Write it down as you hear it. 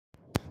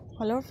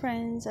Hello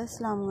friends,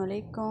 assalamu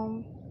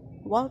alaikum.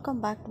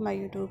 Welcome back to my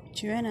YouTube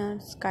channel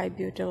Sky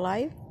Beauty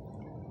Life.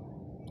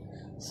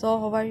 So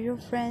how are you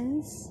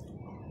friends?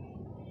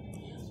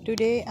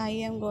 Today I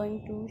am going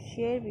to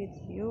share with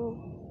you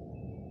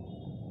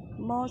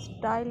most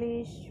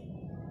stylish,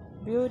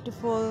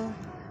 beautiful,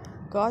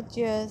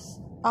 gorgeous,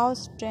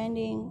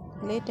 outstanding,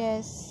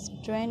 latest,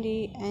 trendy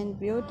and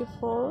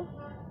beautiful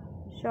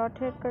short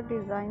haircut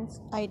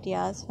designs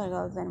ideas for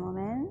girls and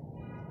women.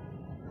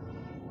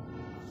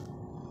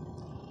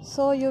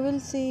 So you will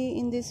see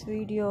in this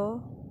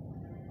video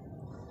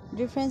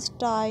different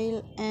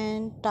style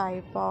and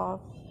type of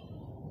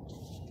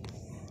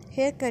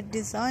haircut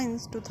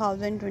designs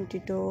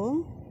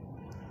 2022.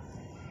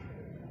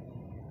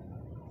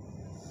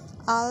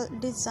 All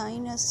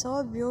design are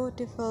so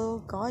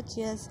beautiful,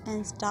 gorgeous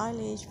and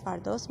stylish for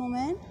those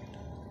women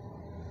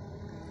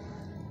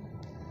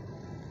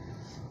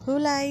who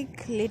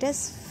like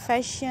latest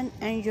fashion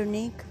and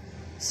unique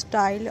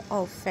style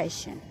of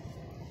fashion.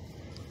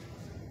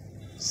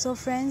 So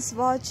friends,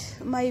 watch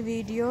my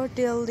video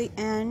till the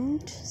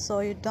end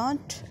so you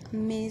don't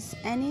miss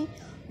any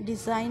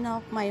design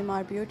of my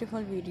more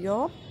beautiful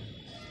video,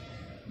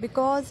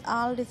 because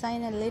all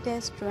design are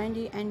latest,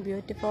 trendy and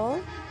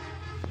beautiful,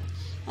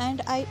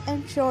 and I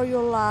am sure you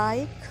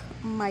like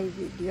my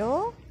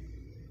video.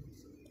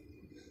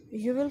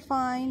 You will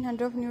find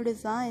 100 new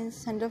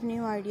designs, 100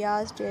 new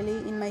ideas daily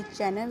in my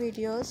channel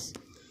videos.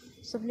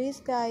 So please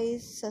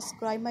guys,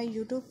 subscribe my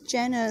YouTube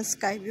channel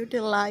Sky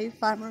Beauty Life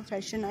for more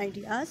fashion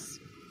ideas.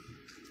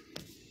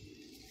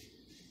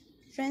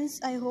 Friends,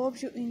 I hope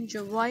you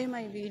enjoy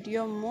my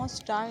video.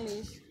 Most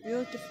stylish,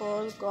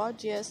 beautiful,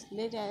 gorgeous,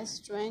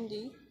 latest,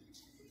 trendy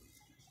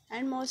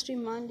and most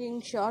demanding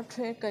short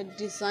haircut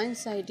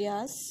designs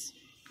ideas.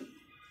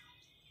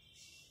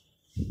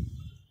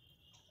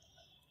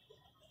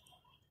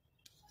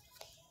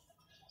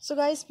 So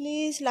guys,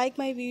 please like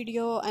my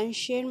video and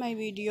share my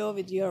video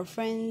with your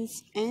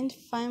friends and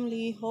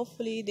family.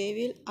 Hopefully they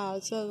will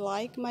also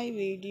like my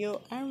video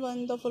and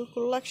wonderful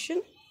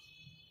collection.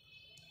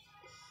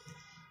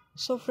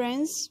 So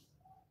friends,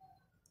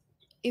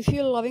 if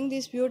you're loving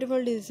these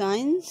beautiful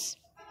designs,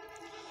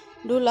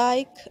 do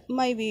like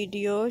my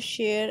video,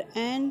 share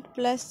and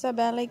press the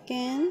bell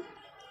icon.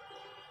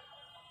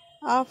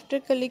 After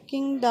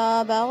clicking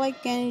the bell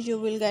icon, you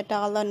will get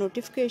all the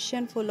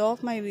notification full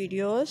of my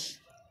videos,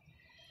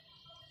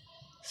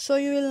 so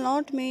you will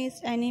not miss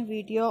any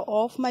video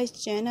of my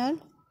channel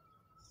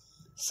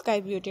Sky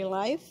Beauty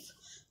Life.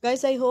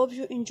 Guys, I hope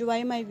you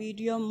enjoy my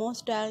video. Most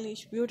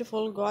stylish,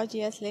 beautiful,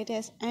 gorgeous,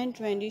 latest and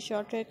trendy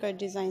short haircut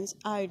designs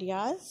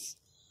ideas.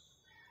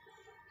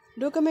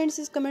 Do comment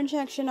in comment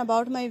section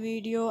about my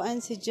video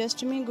and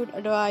suggest me good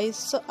advice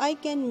so I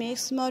can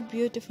make more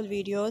beautiful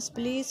videos.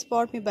 Please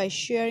support me by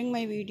sharing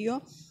my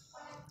video,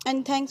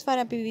 and thanks for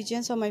happy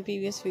visions of my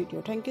previous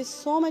video. Thank you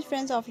so much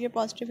friends of your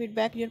positive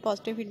feedback. Your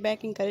positive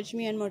feedback encourage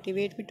me and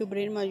motivate me to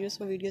bring more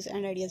useful videos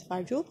and ideas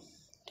for you.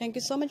 Thank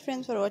you so much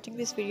friends for watching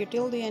this video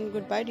till the end.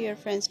 Goodbye dear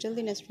friends, till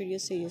the next video,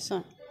 see you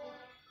soon.